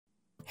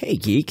Hey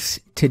geeks,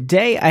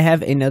 today I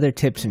have another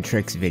tips and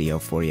tricks video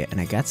for you, and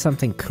I got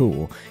something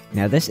cool.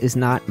 Now this is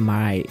not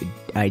my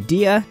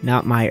idea,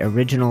 not my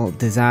original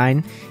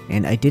design,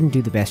 and I didn't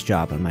do the best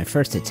job on my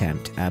first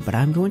attempt, but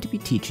I'm going to be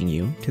teaching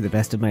you, to the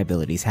best of my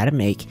abilities, how to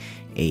make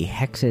a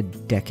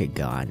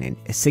hexadecagon,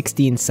 a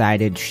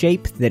 16-sided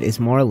shape that is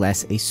more or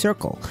less a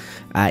circle.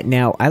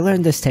 Now, I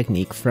learned this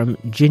technique from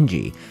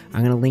Gingie. I'm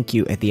going to link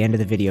you at the end of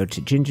the video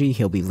to Gingie.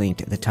 He'll be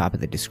linked at the top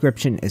of the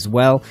description as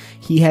well.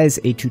 He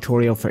has a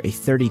tutorial for a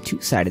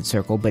 32-sided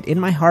circle, but in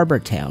my harbor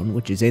town,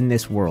 which is in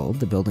this world,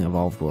 the Building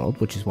Evolved world,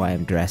 which is why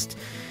I'm dressed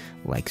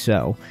like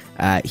so,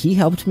 he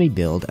helped me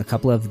build a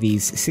couple of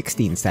these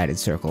 16-sided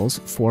circles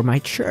for my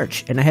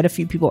church, and I had a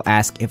few people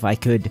ask if I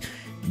could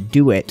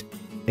do it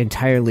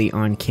entirely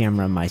on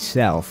camera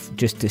myself,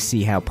 just to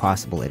see how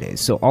possible it is.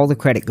 So all the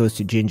credit goes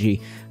to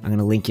Gingie. I'm going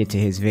to link you to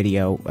his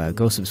video.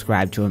 Go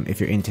subscribe to him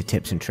if you're into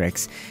tips and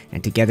tricks,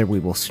 and together we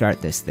will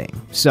start this thing.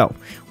 So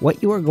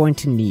what you are going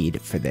to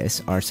need for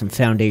this are some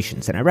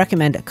foundations, and I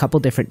recommend a couple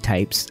different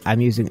types.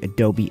 I'm using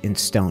Adobe and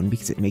Stone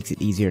because it makes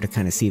it easier to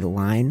kind of see the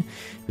line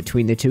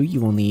between the two. You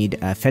will need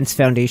fence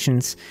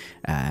foundations,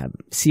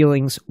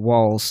 ceilings,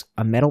 walls,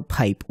 a metal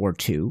pipe or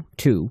two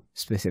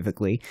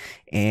specifically,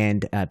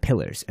 and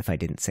pillars, if I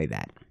didn't say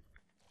that.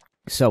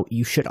 So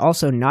you should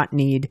also not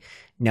need,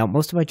 now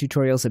most of my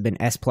tutorials have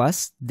been S+.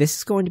 This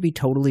is going to be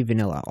totally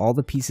vanilla. All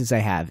the pieces I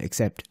have,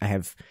 except I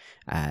have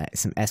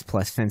some S+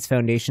 fence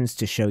foundations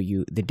to show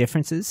you the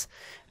differences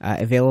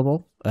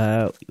available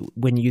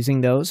when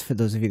using those, for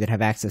those of you that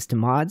have access to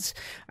mods.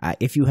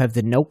 If you have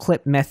the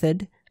no-clip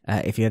method,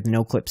 if you have the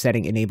no-clip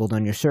setting enabled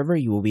on your server,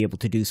 you will be able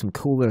to do some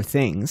cooler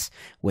things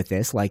with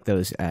this, like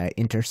those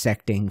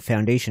intersecting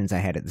foundations I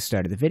had at the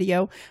start of the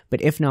video.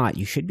 But if not,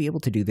 you should be able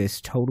to do this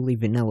totally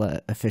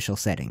vanilla official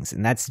settings.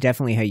 And that's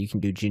definitely how you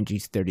can do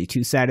Gingie's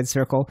 32-sided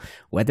circle.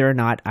 Whether or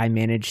not I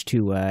manage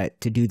to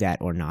do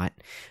that or not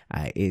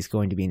is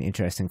going to be an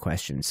interesting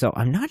question. So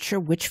I'm not sure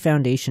which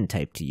foundation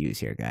type to use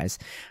here, guys.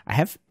 I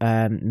have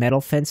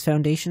metal fence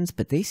foundations,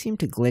 but they seem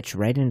to glitch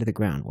right into the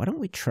ground. Why don't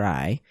we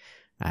try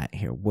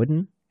here,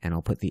 wooden? And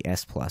I'll put the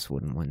S+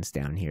 wooden ones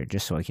down here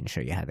just so I can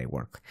show you how they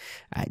work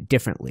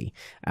differently.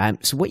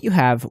 So what you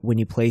have when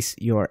you place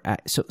your,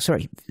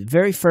 the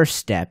very first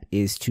step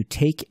is to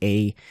take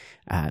a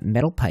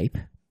metal pipe,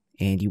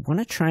 and you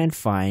want to try and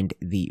find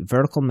the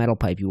vertical metal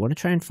pipe. You want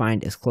to try and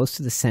find as close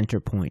to the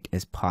center point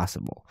as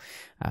possible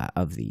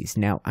of these.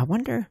 Now, I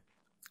wonder,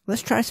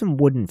 let's try some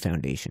wooden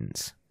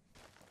foundations.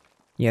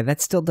 Yeah,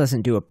 that still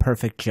doesn't do a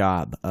perfect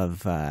job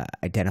of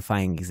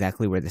identifying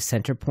exactly where the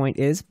center point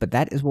is, but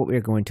that is what we're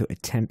going to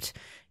attempt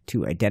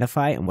to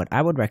identify. And what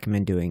I would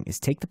recommend doing is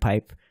take the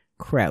pipe,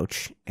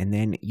 crouch, and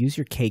then use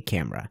your K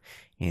camera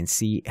and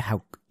see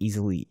how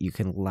easily you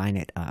can line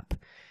it up.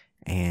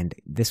 And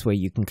this way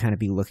you can kind of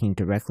be looking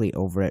directly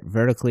over it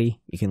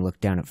vertically. You can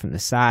look down it from the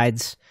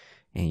sides,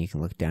 and you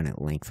can look down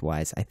it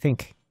lengthwise. I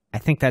think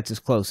that's as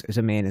close as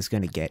a man is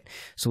going to get.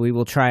 So we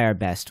will try our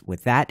best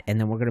with that, and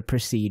then we're going to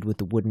proceed with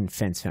the wooden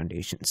fence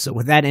foundations. So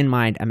with that in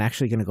mind, I'm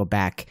actually going to go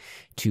back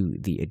to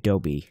the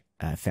Adobe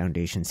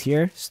foundations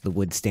here, so the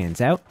wood stands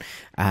out.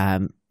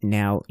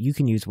 Now, you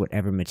can use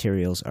whatever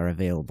materials are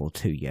available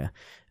to you.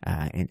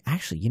 And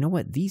actually, you know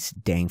what? These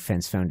dang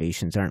fence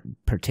foundations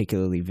aren't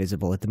particularly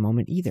visible at the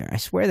moment either. I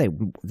swear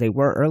they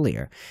were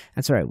earlier.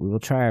 That's all right. We will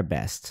try our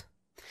best.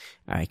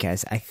 All right,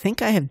 guys, I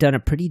think I have done a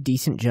pretty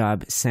decent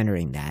job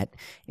centering that,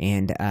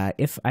 and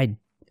if I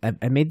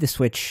made the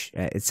switch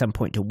at some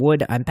point to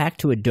wood, I'm back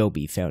to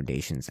Adobe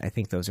foundations. I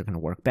think those are going to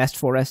work best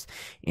for us,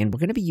 and we're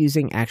going to be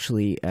using,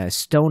 actually,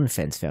 stone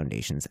fence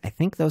foundations. I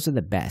think those are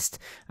the best.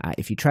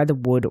 If you try the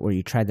wood or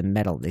you try the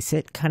metal, they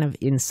sit kind of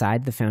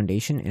inside the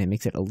foundation, and it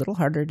makes it a little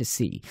harder to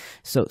see.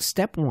 So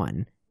step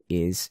one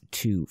is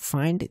to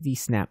find the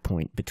snap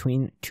point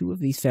between two of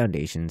these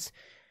foundations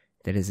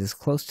that is as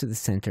close to the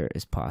center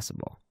as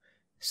possible.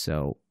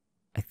 So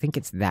I think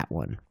it's that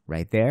one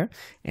right there.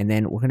 And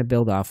then we're going to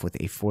build off with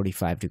a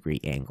 45-degree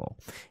angle.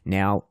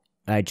 Now,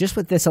 just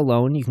with this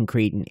alone, you can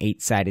create an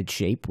 8-sided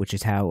shape, which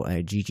is how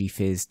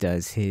GGFizz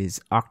does his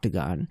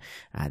octagon.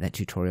 That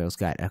tutorial's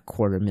got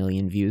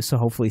 250,000 views, so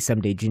hopefully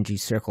someday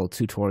Gingie's circle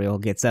tutorial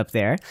gets up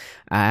there.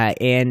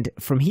 And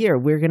from here,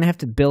 we're going to have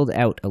to build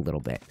out a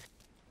little bit.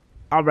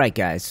 All right,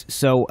 guys.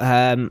 So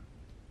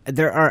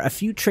there are a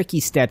few tricky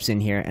steps in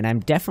here, and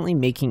I'm definitely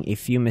making a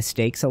few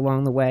mistakes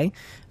along the way.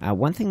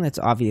 One thing that's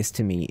obvious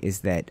to me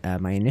is that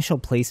my initial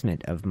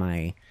placement of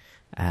my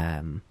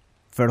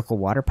vertical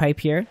water pipe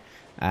here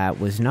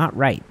was not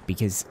right,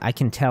 because I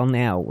can tell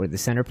now where the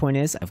center point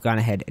is. I've gone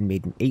ahead and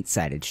made an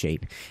 8-sided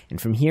shape, and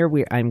from here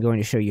I'm going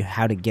to show you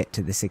how to get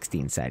to the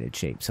 16-sided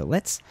shape. So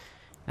let's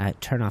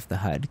turn off the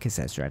HUD, because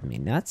that's driving me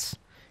nuts,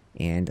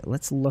 and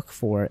let's look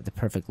for the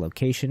perfect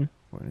location.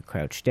 We're going to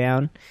crouch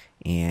down,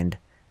 and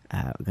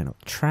we're going to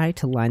try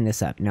to line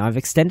this up. Now, I've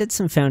extended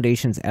some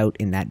foundations out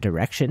in that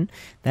direction.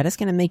 That is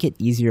going to make it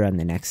easier on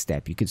the next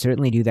step. You could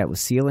certainly do that with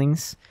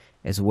ceilings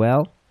as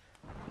well.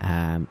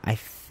 I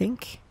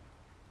think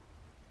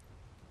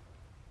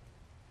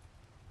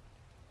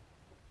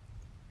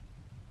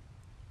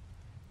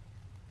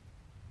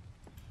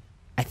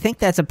think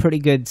that's a pretty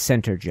good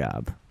center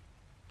job.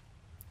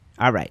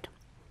 All right.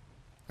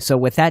 So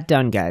with that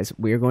done, guys,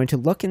 we are going to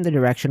look in the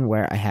direction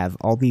where I have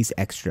all these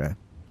extra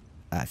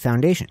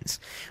foundations.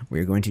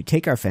 We're going to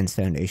take our fence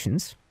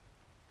foundations,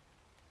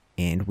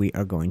 and we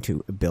are going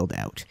to build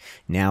out.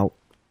 Now,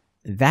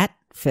 that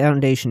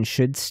foundation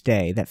should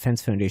stay, that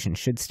fence foundation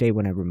should stay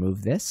when I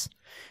remove this.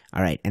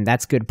 All right, and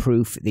that's good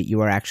proof that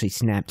you are actually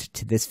snapped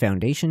to this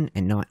foundation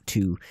and not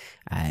to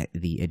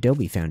the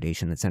Adobe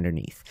foundation that's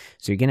underneath.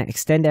 So you're going to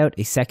extend out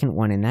a second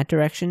one in that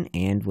direction,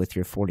 and with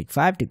your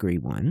 45-degree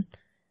one,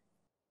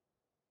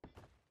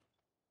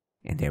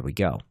 and there we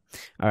go.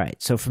 All right,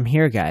 so from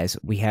here, guys,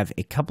 we have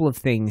a couple of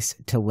things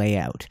to lay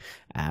out.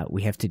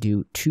 We have to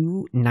do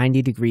two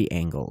 90-degree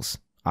angles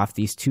off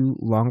these two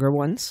longer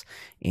ones,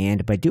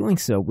 and by doing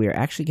so, we're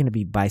actually going to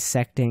be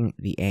bisecting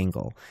the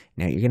angle.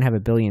 Now, you're going to have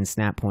a billion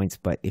snap points,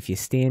 but if you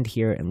stand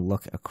here and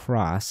look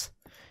across,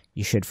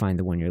 you should find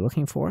the one you're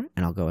looking for,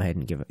 and I'll go ahead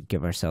and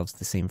give ourselves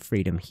the same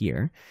freedom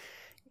here.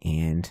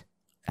 And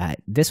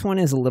this one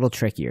is a little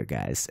trickier,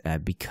 guys,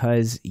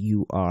 because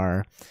you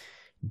are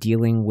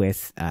dealing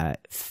with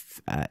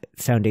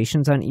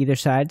foundations on either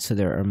side, so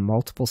there are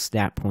multiple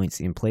snap points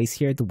in place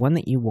here. The one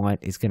that you want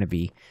is going to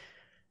be...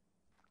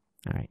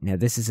 All right, now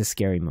this is a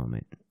scary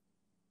moment.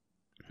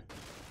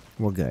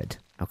 We're good.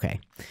 Okay.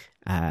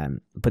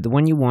 But the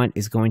one you want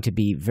is going to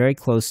be very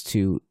close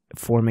to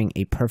forming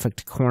a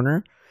perfect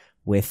corner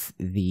with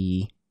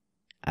the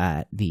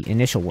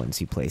initial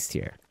ones you placed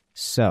here.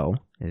 So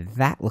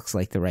that looks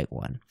like the right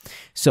one.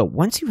 So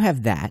once you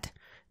have that,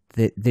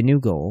 the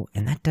new goal,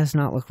 and that does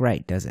not look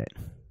right, does it?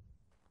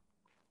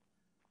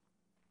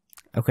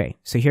 Okay,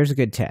 so here's a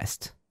good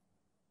test.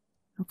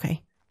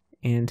 Okay,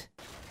 and...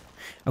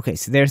 Okay,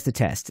 so there's the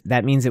test.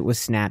 That means it was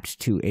snapped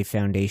to a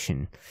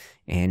foundation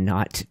and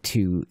not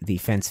to the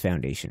fence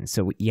foundation.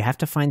 So you have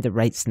to find the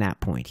right snap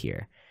point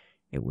here.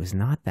 It was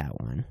not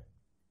that one.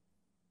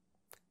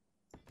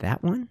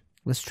 That one?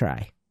 Let's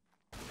try.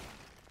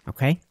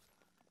 Okay.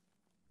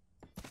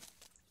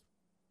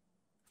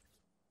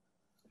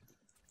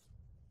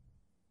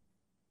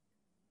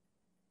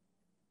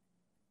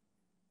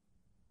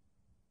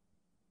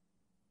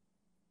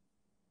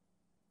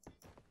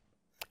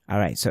 All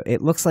right, so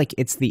it looks like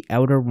it's the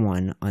outer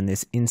one on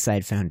this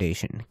inside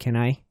foundation. Can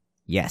I?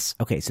 Yes.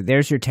 Okay, so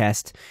there's your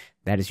test.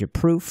 That is your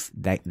proof.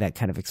 That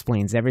kind of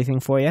explains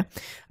everything for you.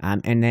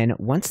 And then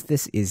once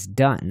this is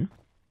done,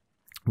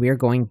 we are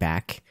going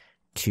back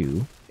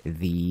to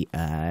the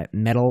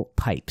metal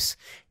pipes.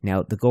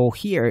 Now, the goal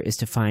here is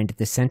to find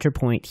the center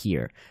point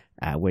here,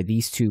 where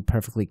these two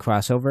perfectly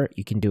cross over.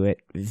 You can do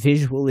it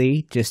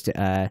visually, just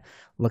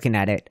looking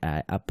at it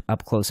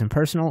up close and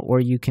personal, or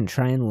you can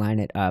try and line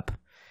it up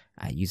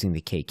using the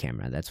K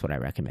camera. That's what I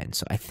recommend.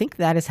 So I think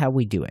that is how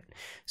we do it.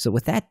 So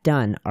with that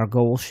done, our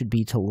goal should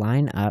be to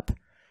line up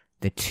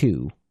the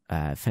two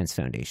fence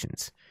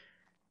foundations,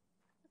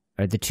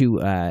 or the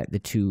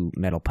two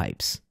metal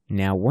pipes.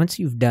 Now, once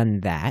you've done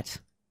that,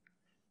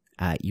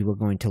 you are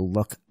going to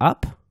look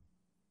up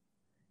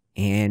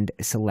and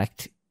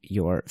select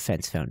your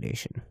fence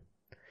foundation.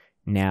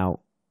 Now,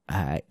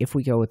 if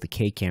we go with the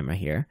K camera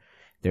here,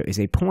 there is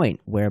a point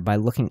where by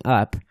looking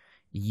up,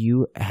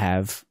 you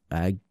have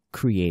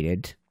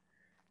created,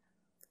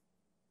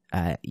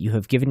 you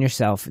have given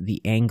yourself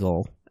the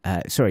angle,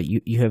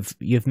 you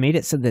have made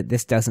it so that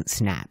this doesn't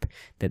snap,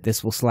 that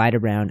this will slide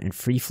around and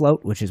free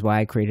float, which is why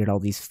I created all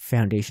these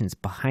foundations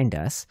behind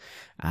us.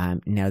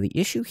 Now the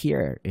issue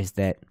here is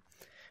that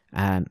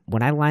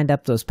when I lined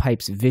up those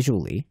pipes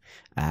visually,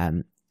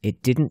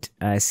 it didn't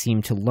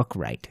seem to look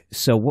right.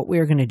 So what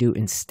we're going to do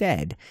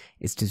instead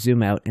is to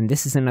zoom out, and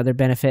this is another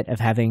benefit of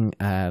having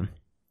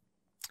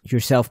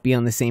yourself be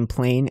on the same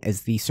plane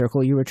as the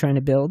circle you were trying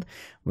to build.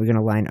 We're going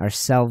to line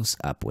ourselves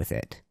up with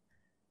it.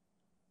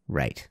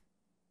 Right.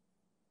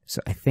 So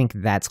I think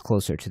that's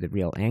closer to the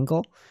real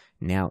angle.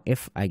 Now,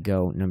 if I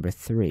go number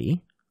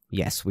 3,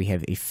 yes, we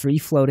have a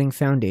free-floating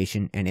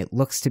foundation, and it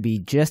looks to be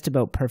just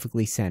about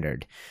perfectly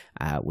centered,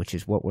 which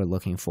is what we're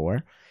looking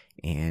for.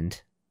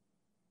 And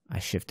I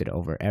shifted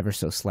over ever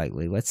so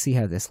slightly. Let's see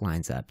how this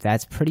lines up.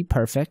 That's pretty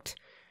perfect.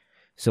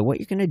 So what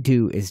you're going to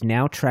do is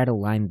now try to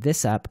line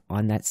this up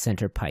on that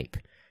center pipe.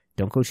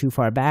 Don't go too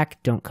far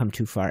back, don't come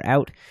too far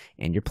out,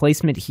 and your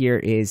placement here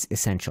is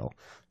essential.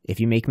 If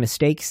you make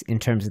mistakes in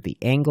terms of the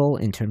angle,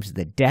 in terms of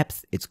the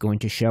depth, it's going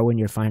to show in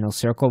your final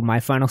circle.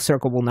 My final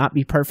circle will not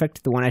be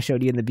perfect. The one I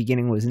showed you in the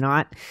beginning was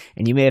not,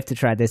 and you may have to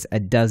try this a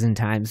dozen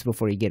times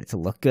before you get it to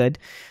look good.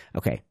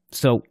 Okay,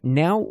 so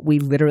now we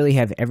literally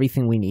have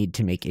everything we need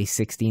to make a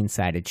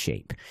 16-sided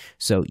shape.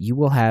 So you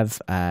will have...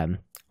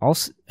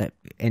 Also,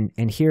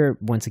 and here,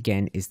 once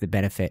again, is the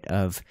benefit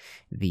of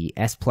the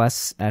S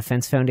Plus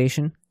fence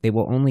foundation. They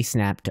will only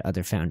snap to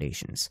other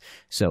foundations.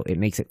 So it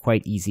makes it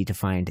quite easy to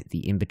find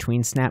the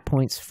in-between snap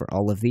points for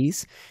all of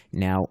these.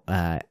 Now,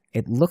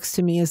 it looks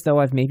to me as though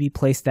I've maybe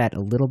placed that a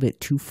little bit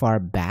too far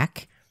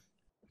back.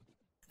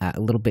 a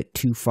little bit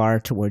too far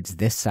towards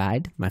this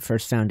side, my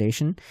first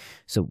foundation.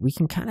 So we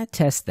can kind of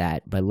test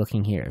that by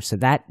looking here. So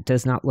that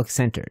does not look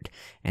centered,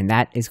 and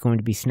that is going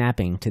to be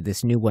snapping to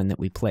this new one that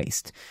we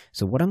placed.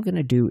 So what I'm going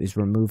to do is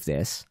remove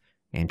this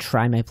and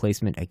try my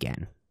placement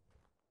again.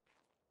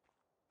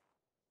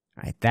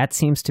 All right, that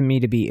seems to me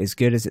to be as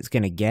good as it's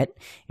going to get.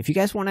 If you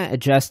guys want to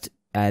adjust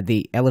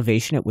the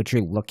elevation at which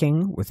you're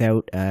looking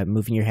without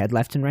moving your head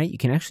left and right, you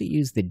can actually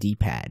use the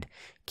D-pad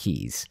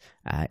keys.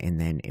 And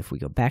then if we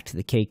go back to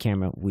the K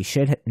camera, we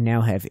should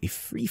now have a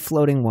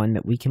free-floating one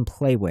that we can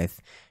play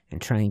with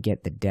and try and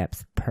get the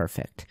depth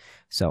perfect.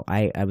 So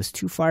I was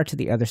too far to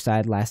the other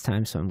side last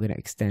time, so I'm going to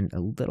extend a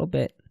little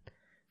bit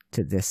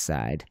to this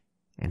side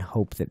and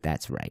hope that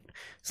that's right.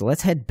 So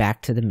let's head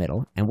back to the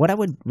middle. And what I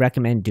would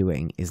recommend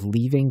doing is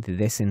leaving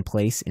this in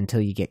place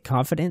until you get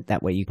confident.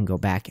 That way you can go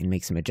back and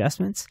make some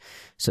adjustments.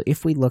 So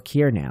if we look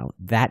here now,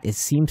 that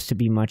seems to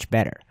be much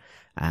better.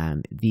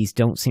 These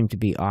don't seem to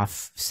be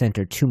off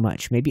center too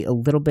much. Maybe a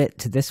little bit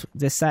to this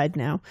side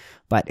now.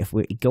 But if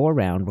we go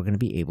around, we're going to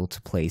be able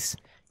to place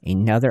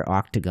another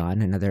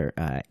octagon, another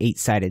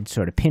 8-sided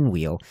sort of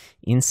pinwheel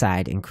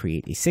inside and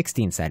create a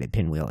 16-sided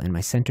pinwheel, and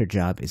my center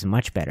job is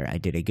much better. I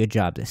did a good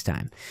job this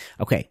time.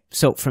 Okay,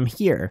 so from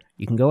here,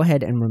 you can go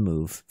ahead and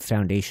remove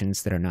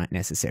foundations that are not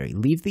necessary.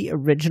 Leave the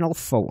original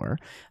 4,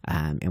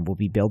 and we'll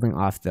be building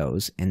off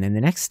those, and then the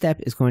next step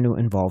is going to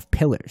involve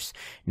pillars.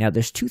 Now,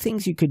 there's 2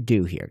 things you could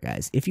do here,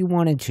 guys. If you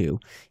wanted to,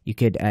 you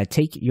could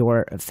take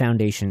your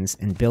foundations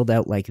and build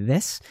out like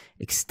this,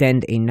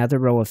 extend another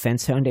row of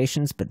fence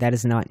foundations, but that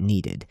is not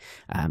needed.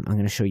 I'm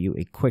going to show you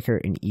a quicker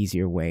and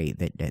easier way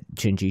that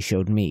Gingie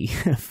showed me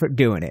for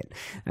doing it.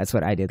 That's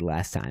what I did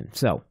last time.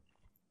 So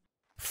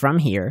from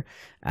here,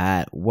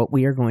 what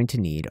we are going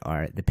to need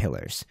are the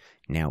pillars.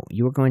 Now,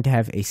 you are going to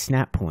have a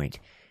snap point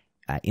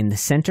in the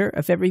center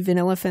of every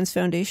vanilla fence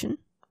foundation,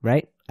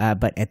 right?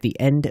 But at the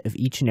end of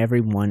each and every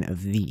one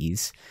of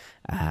these,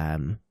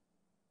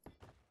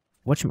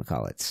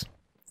 whatchamacallits,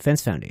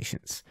 fence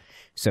foundations.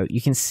 So you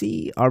can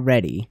see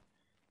already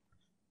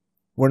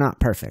we're not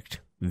perfect.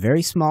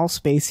 Very small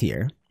space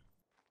here,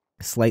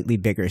 slightly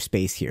bigger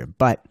space here,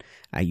 but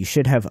you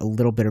should have a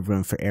little bit of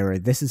room for error.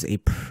 This is a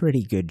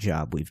pretty good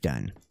job we've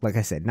done. Like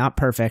I said, not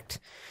perfect,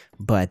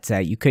 but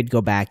you could go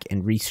back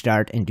and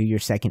restart and do your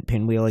second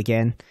pinwheel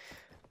again.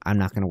 I'm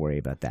not going to worry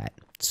about that.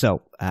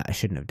 So I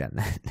shouldn't have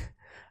done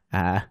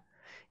that.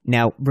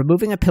 Now,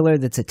 removing a pillar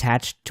that's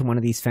attached to one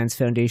of these fence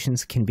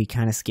foundations can be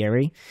kind of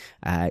scary.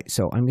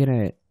 So I'm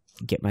going to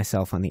get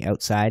myself on the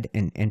outside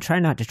and try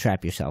not to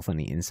trap yourself on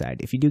the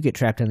inside. If you do get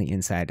trapped on the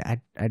inside,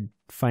 I'd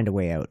find a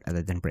way out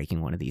other than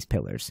breaking one of these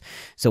pillars.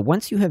 So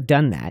once you have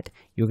done that,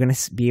 you're going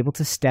to be able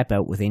to step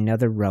out with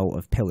another row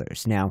of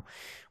pillars. Now,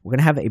 we're going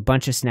to have a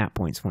bunch of snap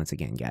points once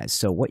again, guys.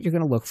 So what you're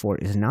going to look for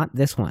is not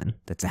this one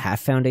that's a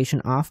half foundation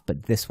off,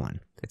 but this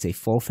one that's a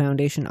full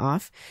foundation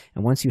off.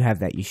 And once you have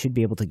that, you should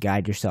be able to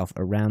guide yourself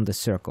around the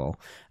circle,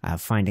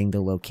 finding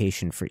the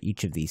location for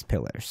each of these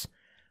pillars,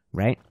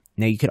 right?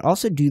 Now, you could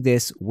also do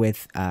this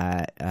with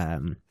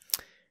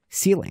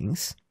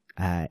ceilings,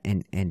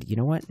 and you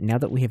know what? Now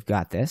that we have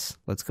got this,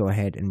 let's go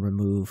ahead and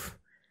remove,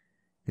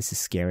 this is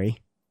scary,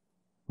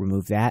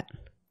 remove that,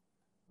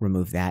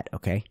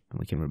 okay? And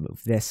we can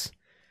remove this,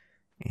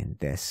 and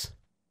this,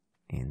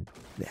 and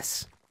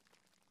this.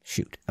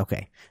 Shoot,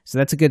 okay. So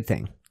that's a good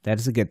thing. That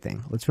is a good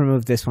thing. Let's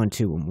remove this one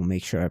too, and we'll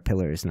make sure our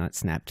pillar is not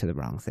snapped to the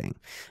wrong thing.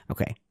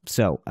 Okay,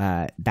 so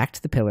back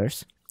to the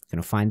pillars.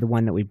 Going to find the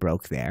one that we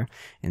broke there,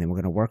 and then we're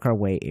going to work our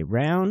way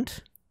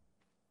around.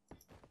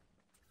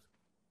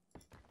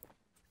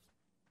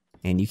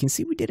 And you can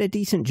see we did a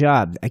decent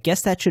job. I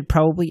guess that should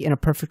probably, in a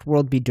perfect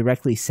world, be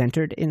directly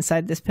centered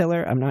inside this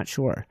pillar. I'm not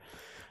sure.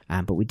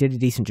 But we did a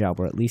decent job.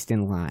 We're at least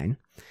in line.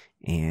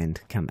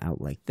 And come out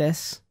like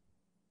this,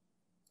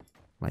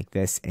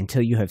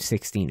 until you have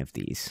 16 of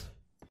these.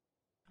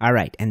 All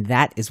right, and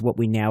that is what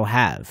we now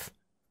have.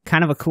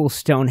 Kind of a cool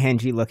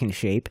Stonehenge-y looking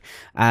shape.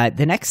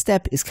 The next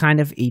step is kind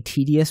of a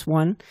tedious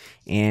one,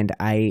 and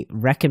I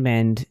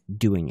recommend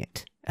doing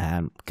it.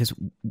 Because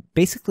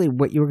basically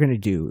what you're going to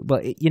do,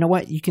 well, you know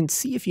what? You can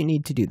see if you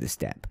need to do the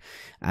step.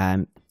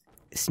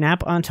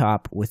 Snap on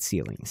top with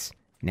ceilings.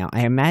 Now,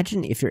 I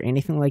imagine if you're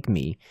anything like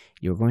me,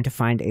 you're going to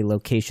find a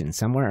location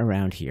somewhere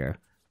around here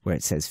where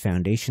it says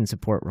foundation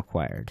support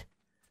required.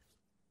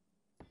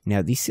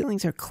 Now, these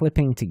ceilings are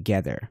clipping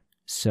together,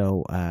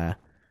 so I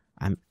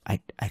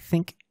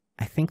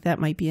think that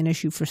might be an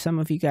issue for some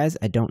of you guys.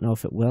 I don't know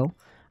if it will.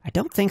 I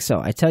don't think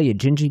so. I tell you,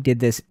 Gingie did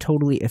this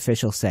totally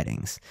official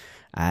settings.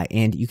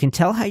 And you can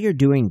tell how you're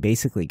doing,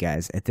 basically,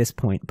 guys, at this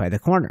point by the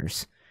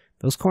corners.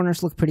 Those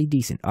corners look pretty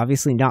decent.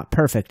 Obviously not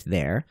perfect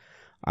there.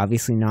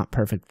 Obviously not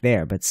perfect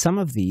there. But some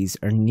of these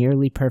are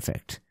nearly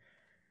perfect,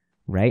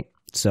 right?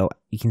 So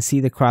you can see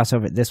the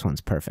crossover. This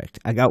one's perfect.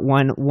 I got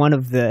one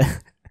of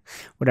the...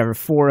 whatever,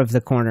 4 of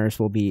the corners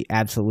will be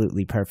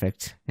absolutely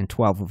perfect, and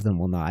 12 of them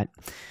will not.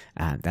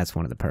 That's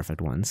one of the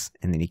perfect ones.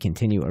 And then you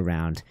continue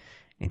around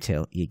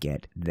until you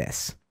get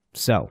this.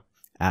 So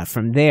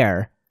from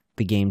there,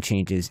 the game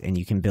changes, and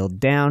you can build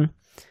down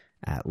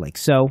like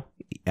so.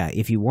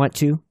 if you want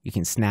to, you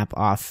can snap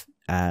off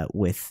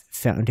with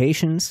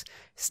foundations,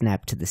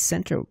 snap to the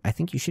center. I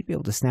think you should be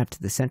able to snap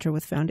to the center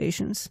with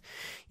foundations.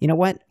 You know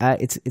what?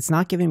 It's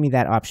not giving me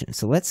that option.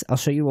 So I'll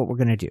show you what we're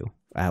going to do.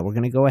 We're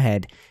going to go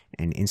ahead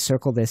and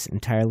encircle this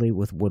entirely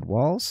with wood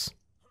walls.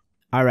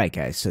 All right,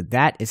 guys, so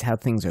that is how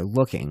things are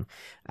looking.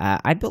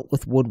 I built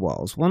with wood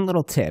walls. One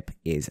little tip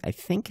is I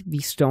think the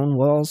stone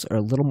walls are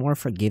a little more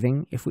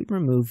forgiving. If we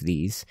remove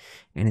these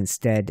and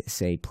instead,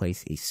 say,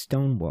 place a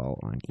stone wall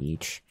on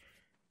each,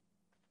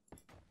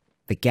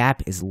 the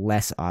gap is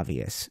less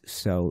obvious.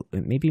 So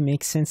it maybe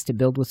makes sense to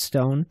build with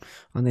stone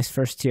on this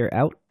first tier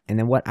out. And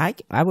then what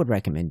I would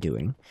recommend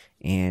doing,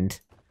 and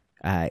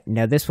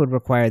now this would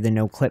require the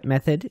no clip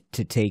method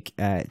to take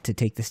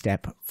the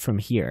step from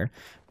here,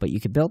 but you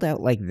could build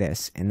out like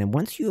this, and then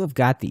once you have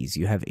got these,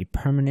 you have a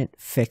permanent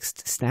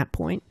fixed snap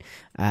point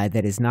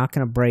that is not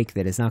going to break,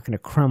 that is not going to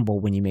crumble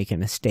when you make a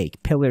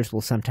mistake. Pillars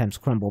will sometimes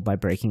crumble by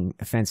breaking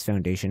a fence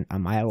foundation a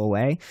mile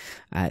away.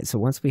 So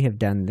once we have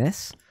done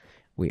this,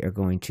 we are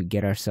going to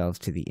get ourselves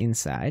to the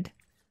inside.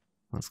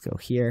 Let's go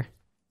here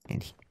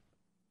and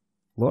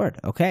Lord,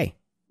 okay,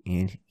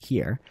 and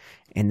here,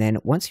 and then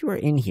once you are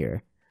in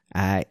here,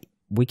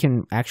 we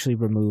can actually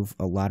remove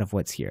a lot of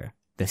what's here.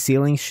 The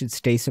ceilings should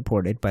stay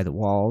supported by the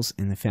walls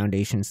and the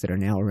foundations that are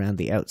now around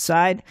the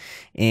outside.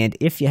 And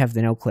if you have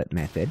the no-clip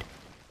method,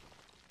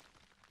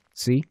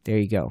 see, there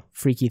you go.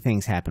 Freaky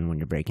things happen when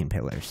you're breaking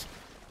pillars.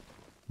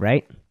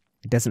 Right?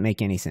 It doesn't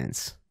make any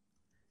sense.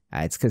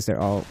 It's because they're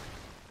all...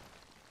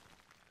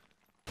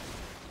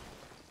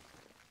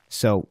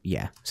 So,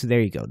 yeah. So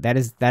there you go. That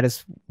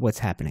is what's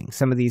happening.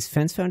 Some of these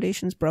fence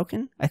foundations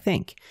broken, I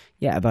think.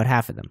 Yeah, about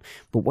half of them.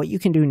 But what you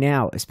can do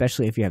now,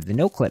 especially if you have the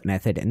no-clip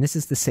method, and this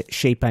is the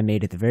shape I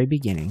made at the very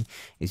beginning,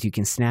 is you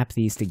can snap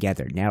these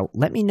together. Now,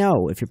 let me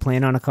know if you're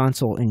playing on a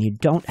console and you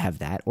don't have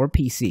that, or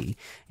PC,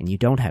 and you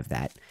don't have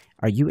that.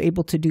 Are you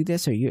able to do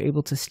this? Are you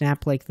able to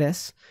snap like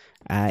this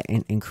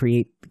and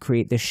create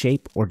this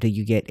shape, or do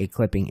you get a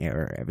clipping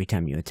error every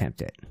time you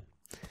attempt it?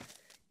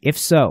 If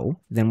so,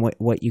 then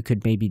what you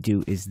could maybe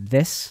do is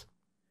this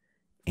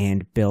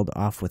and build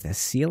off with a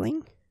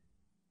ceiling.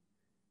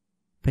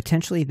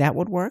 Potentially that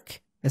would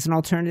work as an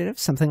alternative,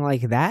 something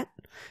like that.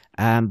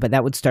 But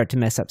that would start to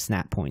mess up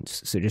snap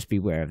points, so just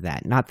beware of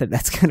that. Not that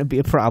that's going to be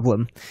a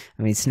problem.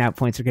 I mean, snap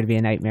points are going to be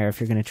a nightmare if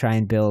you're going to try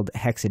and build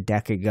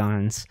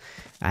hexadecagons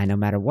no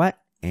matter what.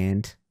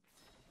 And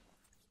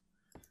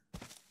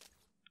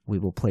we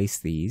will place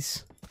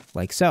these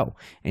like so.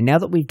 And now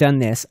that we've done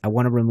this, I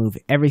want to remove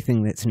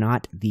everything that's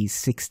not these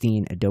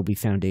 16 Adobe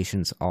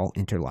foundations all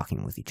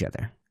interlocking with each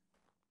other.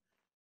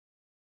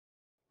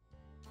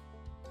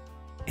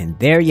 And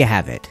there you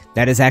have it.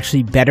 That is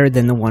actually better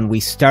than the one we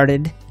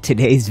started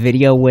today's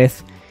video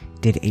with.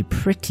 Did a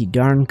pretty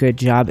darn good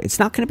job. It's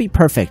not going to be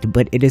perfect,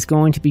 but it is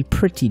going to be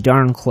pretty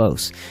darn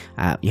close.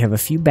 You have a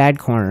few bad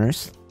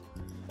corners.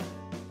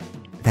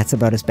 That's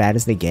about as bad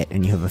as they get.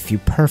 And you have a few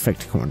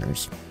perfect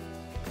corners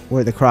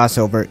where the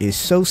crossover is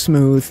so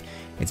smooth,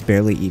 it's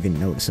barely even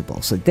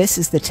noticeable. So this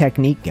is the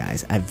technique,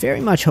 guys. I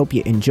very much hope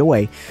you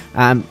enjoy.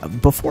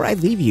 Before I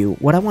leave you,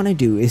 what I want to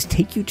do is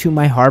take you to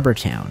my harbor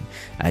town,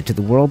 to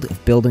the world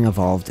of Building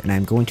Evolved, and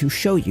I'm going to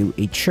show you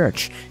a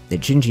church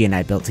that Gingie and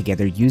I built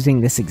together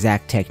using this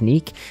exact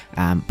technique.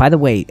 By the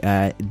way,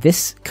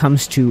 this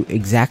comes to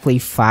exactly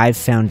 5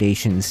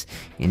 foundations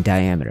in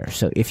diameter.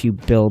 So if you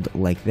build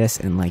like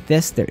this and like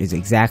this, there is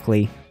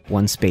exactly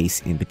one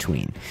space in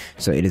between.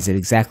 So it is at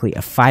exactly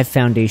a 5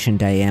 foundation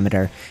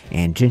diameter,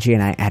 and Gingie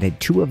and I added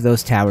 2 of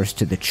those towers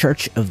to the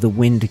Church of the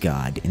Wind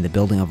God in the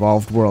Building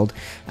Evolved world.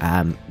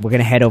 We're going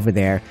to head over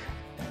there.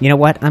 You know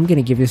what? I'm going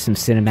to give you some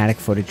cinematic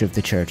footage of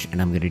the church, and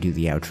I'm going to do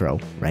the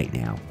outro right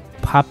now.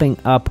 Popping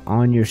up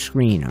on your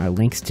screen are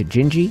links to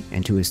Gingie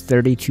and to his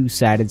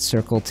 32-sided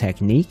circle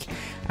technique,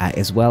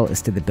 as well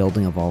as to the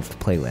Building Evolved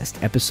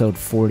playlist. Episode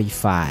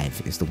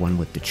 45 is the one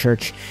with the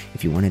church.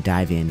 If you want to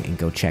dive in and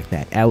go check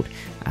that out,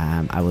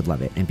 I would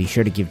love it. And be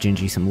sure to give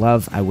Gingie some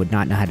love. I would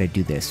not know how to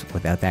do this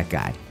without that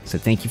guy. So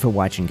thank you for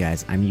watching,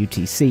 guys. I'm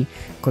UTC.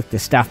 Click the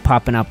stuff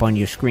popping up on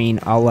your screen,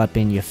 all up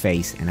in your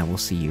face, and I will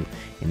see you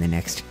in the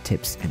next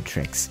tips and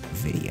tricks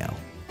video.